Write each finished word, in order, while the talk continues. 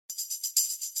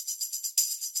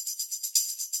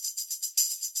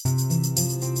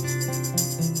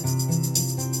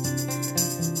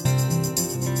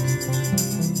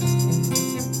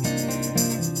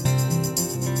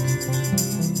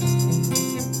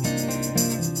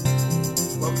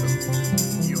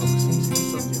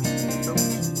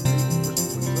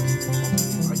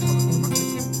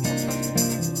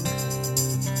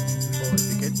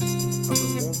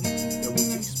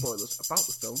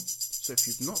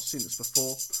not seen this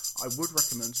before, I would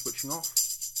recommend switching off,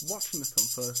 watching the film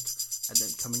first, and then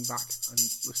coming back and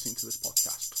listening to this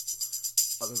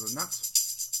podcast. Other than that,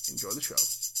 enjoy the show.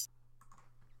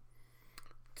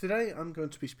 Today I'm going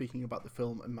to be speaking about the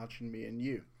film Imagine Me and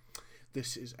You.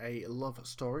 This is a love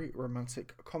story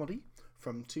romantic comedy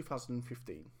from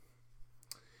 2015.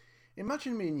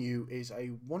 Imagine Me and You is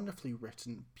a wonderfully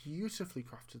written, beautifully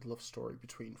crafted love story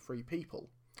between three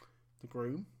people: the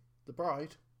groom, the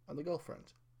bride, and the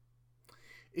girlfriend.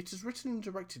 It is written and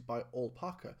directed by Al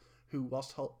Parker, who,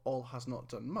 whilst Al has not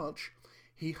done much,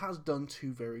 he has done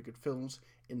two very good films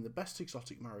in The Best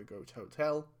Exotic Marigold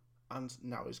Hotel and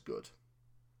Now Is Good.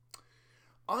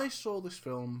 I saw this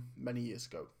film many years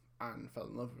ago and fell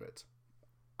in love with it,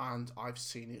 and I've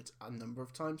seen it a number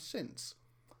of times since.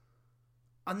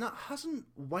 And that hasn't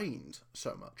waned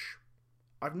so much.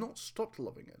 I've not stopped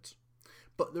loving it,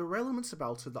 but there are elements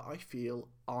about it that I feel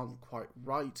aren't quite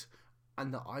right,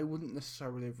 and that I wouldn't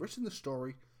necessarily have written the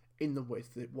story in the way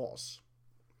that it was.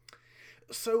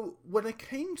 So when I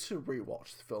came to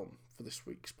rewatch the film for this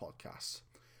week's podcast,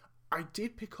 I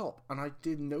did pick up and I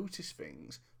did notice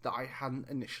things that I hadn't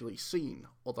initially seen,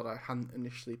 or that I hadn't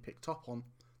initially picked up on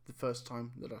the first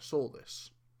time that I saw this.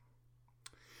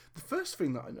 The first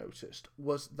thing that I noticed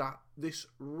was that this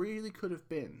really could have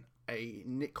been a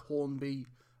Nick Hornby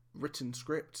written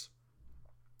script.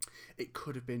 It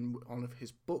could have been one of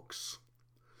his books.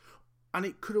 And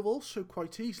it could have also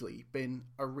quite easily been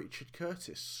a Richard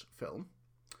Curtis film,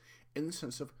 in the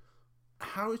sense of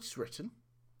how it's written,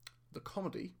 the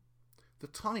comedy, the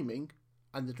timing,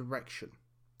 and the direction.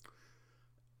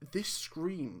 This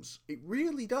screams, it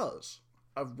really does,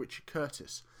 of Richard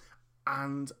Curtis,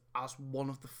 and as one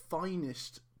of the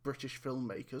finest British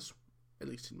filmmakers, at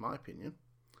least in my opinion,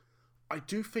 I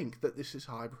do think that this is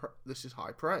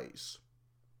high praise.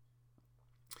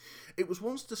 It was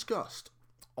once discussed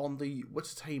on the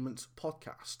Entertainment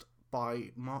podcast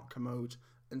by Mark Kermode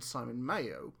and Simon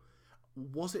Mayo,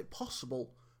 was it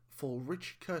possible for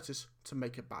Richard Curtis to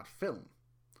make a bad film?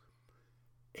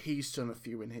 He's done a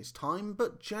few in his time,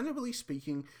 but generally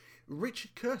speaking,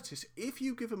 Richard Curtis, if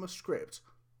you give him a script,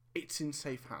 it's in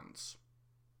safe hands.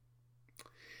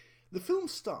 The film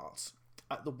starts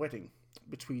at the wedding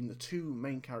between the two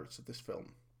main characters of this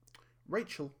film,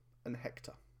 Rachel and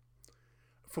Hector.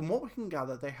 From what we can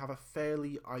gather, they have a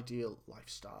fairly ideal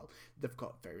lifestyle. They've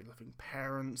got very loving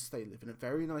parents, they live in a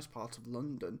very nice part of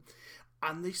London,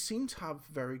 and they seem to have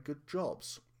very good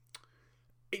jobs.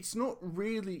 It's not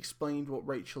really explained what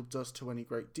Rachel does to any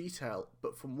great detail,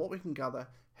 but from what we can gather,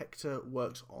 Hector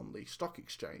works on the stock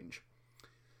exchange.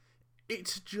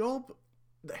 It's a job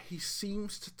that he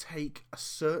seems to take a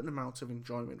certain amount of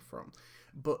enjoyment from,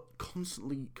 but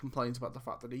constantly complains about the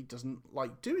fact that he doesn't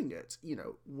like doing it. You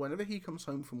know, whenever he comes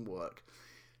home from work,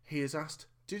 he is asked,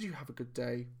 "Did you have a good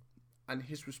day?" And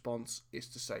his response is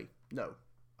to say, "No,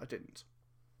 I didn't."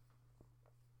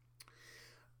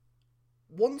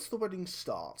 Once the wedding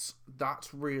starts,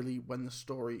 that's really when the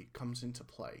story comes into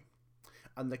play,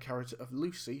 and the character of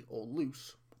Lucy, or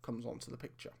Luce, comes onto the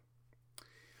picture.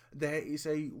 There is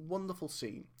a wonderful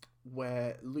scene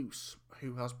where Luce,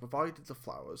 who has provided the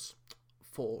flowers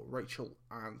for Rachel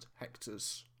and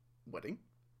Hector's wedding,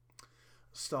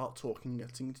 start talking,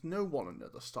 getting to know one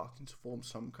another, starting to form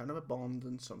some kind of a bond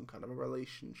and some kind of a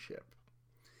relationship.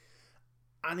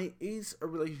 And it is a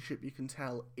relationship you can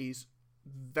tell is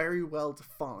very well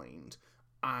defined,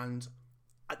 and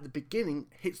at the beginning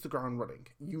hits the ground running.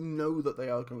 You know that they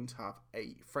are going to have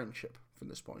a friendship from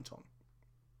this point on.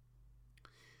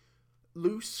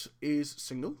 Luce is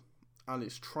single and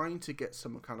is trying to get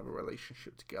some kind of a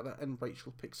relationship together, and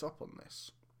Rachel picks up on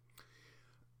this.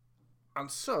 And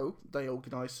so they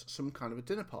organise some kind of a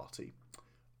dinner party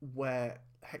where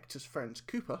Hector's friend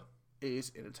Cooper is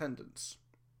in attendance.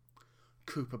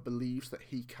 Cooper believes that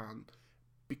he can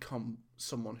become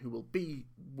someone who will be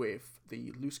with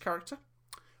the Luce character,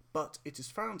 but it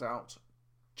is found out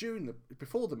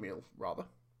before the meal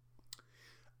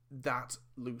that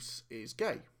Luce is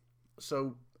gay,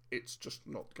 so it's just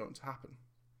not going to happen.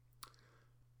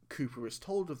 Cooper is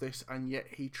told of this, and yet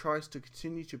he tries to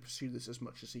continue to pursue this as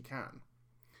much as he can.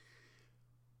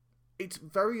 It's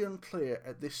very unclear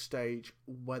at this stage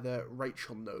whether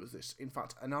Rachel knows this. In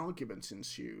fact, an argument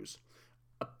ensues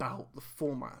about the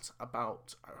format,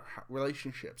 about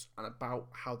relationships, and about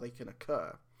how they can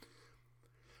occur.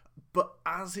 But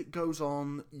as it goes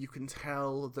on, you can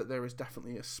tell that there is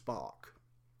definitely a spark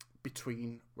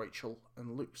between Rachel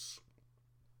and Luce.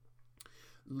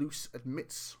 Luce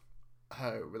admits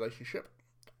her relationship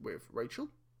with Rachel,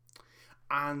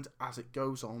 and as it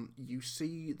goes on, you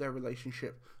see their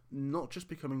relationship not just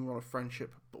becoming one of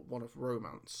friendship, but one of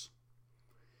romance.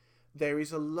 There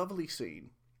is a lovely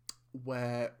scene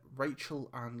where Rachel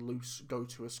and Luce go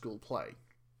to a school play.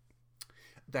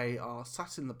 They are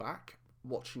sat in the back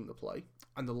watching the play,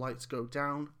 and the lights go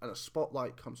down and a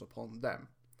spotlight comes upon them.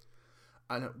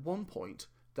 And at one point,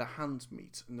 their hands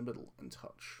meet in the middle and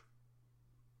touch.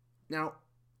 Now,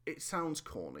 it sounds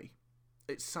corny.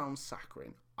 It sounds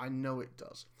saccharine. I know it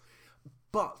does.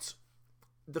 But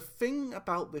the thing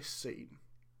about this scene,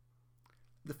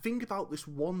 the thing about this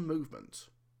one movement,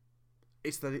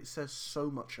 is that it says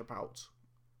so much about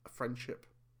a friendship,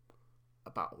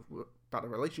 about a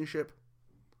relationship,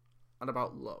 and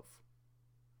about love.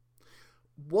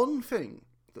 One thing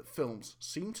that films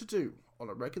seem to do on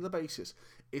a regular basis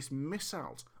is miss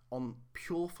out on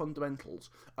pure fundamentals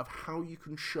of how you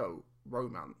can show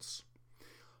romance.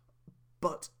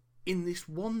 But in this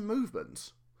one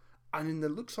movement, and in the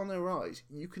looks on their eyes,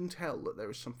 you can tell that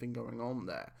there is something going on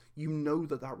there. You know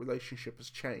that that relationship has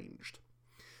changed.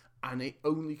 And it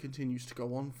only continues to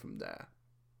go on from there.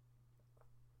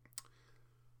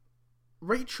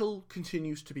 Rachel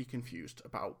continues to be confused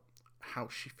about how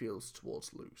she feels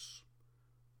towards Luce.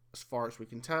 As far as we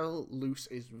can tell, Luce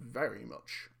is very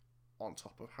much on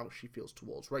top of how she feels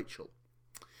towards Rachel.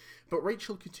 But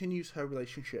Rachel continues her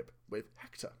relationship with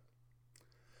Hector.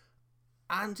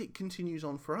 And it continues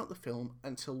on throughout the film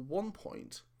until one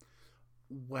point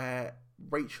where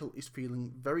Rachel is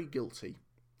feeling very guilty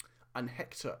and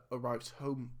Hector arrives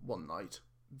home one night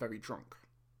very drunk.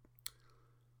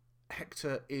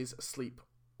 Hector is asleep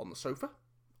on the sofa,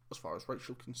 as far as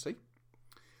Rachel can see,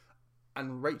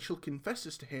 and Rachel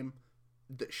confesses to him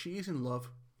that she is in love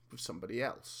with somebody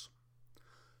else.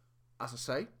 As I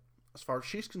say, as far as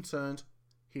she's concerned,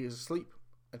 he is asleep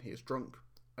and he is drunk,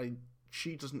 and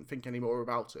she doesn't think any more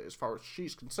about it. As far as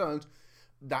she's concerned,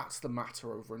 that's the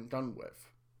matter over and done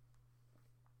with.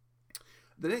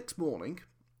 The next morning,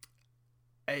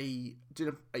 a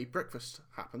breakfast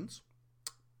happens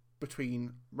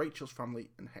between Rachel's family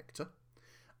and Hector,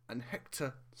 and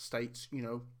Hector states,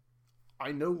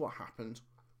 I know what happened,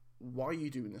 why are you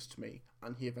doing this to me?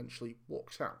 And he eventually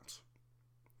walks out.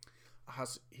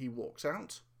 As he walks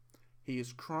out, he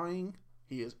is crying,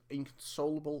 he is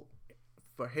inconsolable.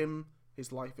 For him,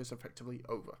 his life is effectively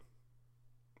over.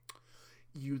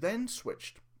 You then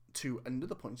switched to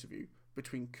another point of view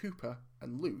between Cooper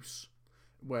and Luce,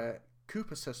 where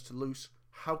Cooper says to Luce,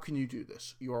 how can you do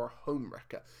this? You are a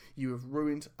homewrecker. You have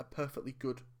ruined a perfectly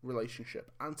good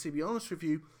relationship. And to be honest with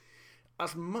you,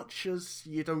 as much as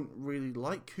you don't really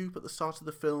like Cooper at the start of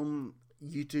the film,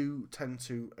 you do tend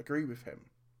to agree with him.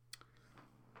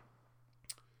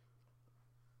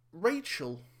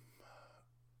 Rachel,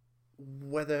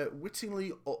 whether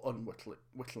wittingly or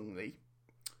unwittingly,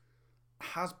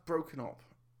 has broken up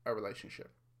a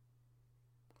relationship.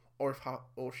 Or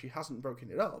if she hasn't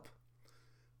broken it up,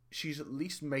 she's at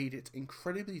least made it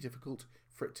incredibly difficult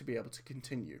for it to be able to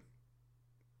continue.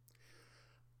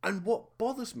 And what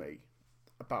bothers me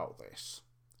about this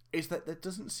is that there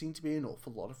doesn't seem to be an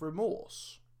awful lot of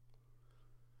remorse.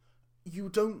 You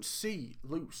don't see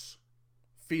Luce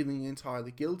feeling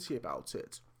entirely guilty about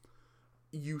it.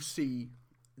 You see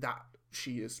that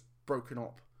she is broken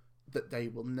up, that they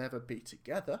will never be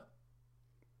together,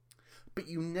 but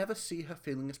you never see her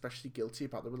feeling especially guilty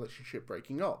about the relationship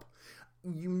breaking up.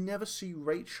 You never see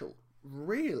Rachel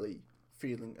really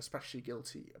feeling especially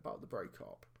guilty about the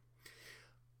breakup.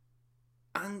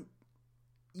 And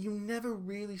you never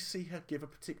really see her give a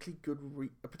particularly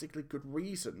good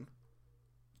reason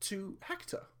to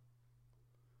Hector.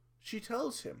 She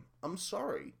tells him, I'm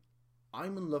sorry,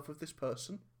 I'm in love with this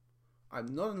person,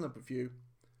 I'm not in love with you,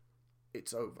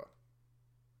 it's over.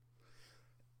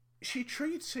 She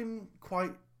treats him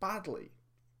quite badly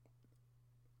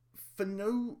for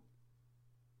no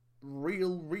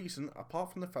real reason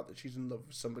apart from the fact that she's in love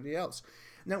with somebody else.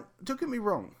 Now, don't get me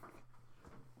wrong,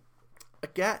 I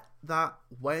get that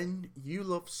when you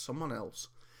love someone else,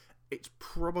 it's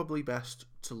probably best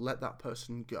to let that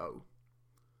person go.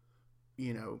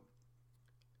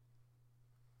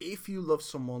 If you love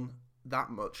someone that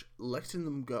much, letting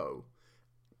them go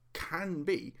can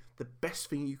be the best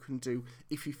thing you can do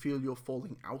if you feel you're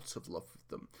falling out of love with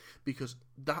them, because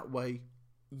that way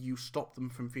you stop them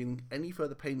from feeling any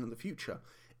further pain in the future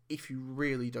if you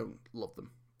really don't love them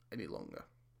any longer.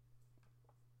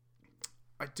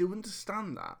 I do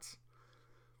understand that,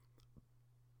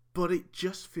 but it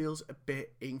just feels a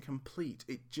bit incomplete.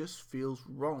 It just feels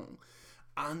wrong.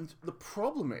 And the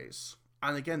problem is,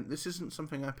 and again, this isn't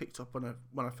something I picked up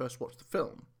when I first watched the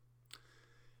film,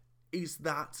 is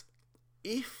that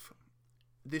if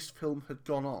this film had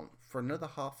gone on for another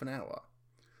half an hour,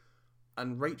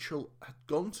 and Rachel had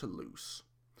gone to Luce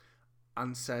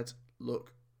and said,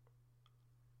 look,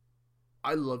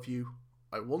 I love you,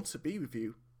 I want to be with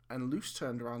you. And Luce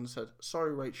turned around and said,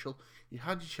 sorry Rachel, you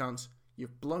had your chance,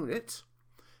 you've blown it.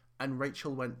 And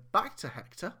Rachel went back to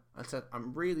Hector and said,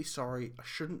 I'm really sorry, I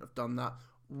shouldn't have done that.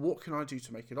 What can I do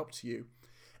to make it up to you?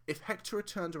 If Hector had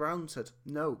turned around and said,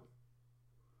 no,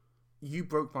 you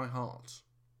broke my heart.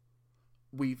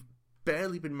 We've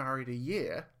barely been married a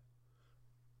year,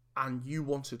 and you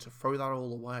wanted to throw that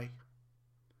all away.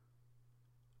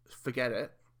 Forget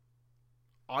it.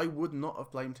 I would not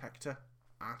have blamed Hector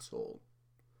at all.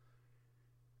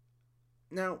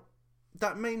 Now,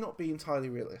 that may not be entirely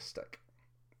realistic,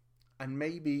 and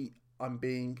maybe I'm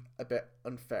being a bit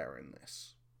unfair in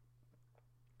this.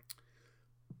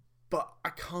 But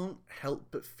I can't help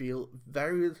but feel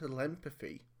very little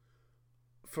empathy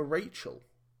for Rachel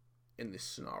in this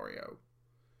scenario.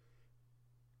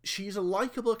 She's a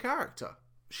likeable character.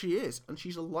 She is, and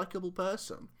she's a likeable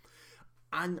person.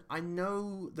 And I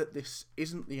know that this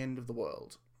isn't the end of the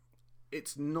world.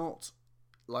 It's not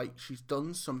like she's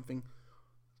done something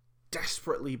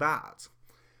desperately bad.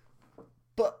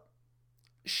 But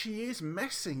she is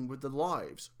messing with the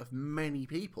lives of many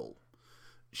people.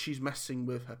 She's messing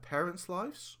with her parents'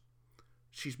 lives.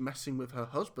 She's messing with her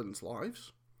husband's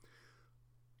lives.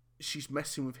 She's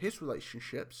messing with his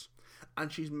relationships.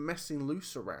 And she's messing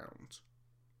Luce around.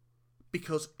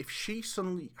 Because if she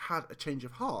suddenly had a change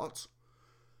of heart,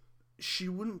 she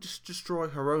wouldn't just destroy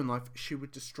her own life, she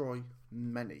would destroy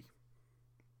many.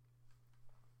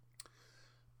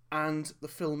 And the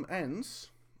film ends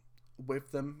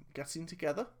with them getting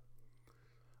together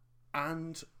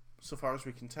and, so far as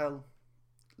we can tell,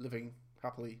 living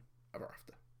happily ever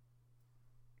after.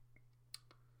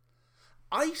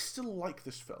 I still like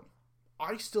this film.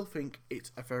 I still think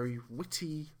it's a very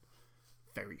witty,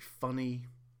 very funny,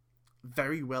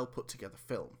 very well put together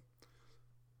film.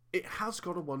 It has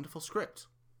got a wonderful script.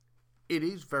 It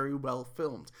is very well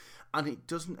filmed, and it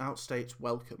doesn't outstay its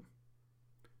welcome.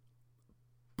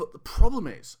 But the problem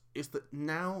is that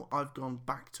now I've gone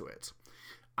back to it,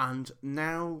 and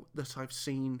now that I've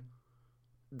seen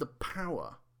the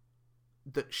power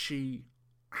that she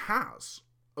has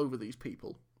over these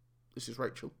people, this is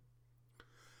Rachel,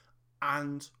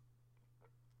 and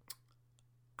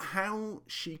how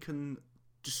she can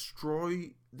destroy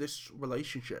this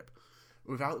relationship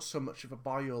without so much of a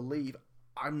buy your leave,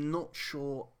 I'm not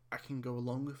sure I can go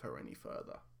along with her any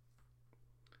further.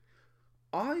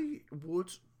 I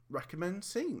would recommend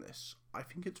seeing this. I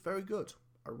think it's very good.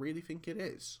 I really think it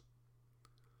is.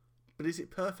 But is it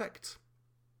perfect?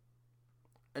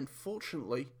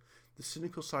 Unfortunately, the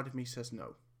cynical side of me says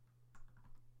no.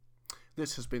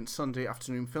 This has been Sunday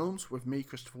Afternoon Films with me,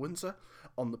 Christopher Windsor,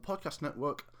 on the podcast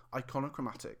network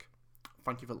Iconochromatic.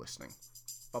 Thank you for listening.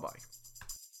 Bye-bye.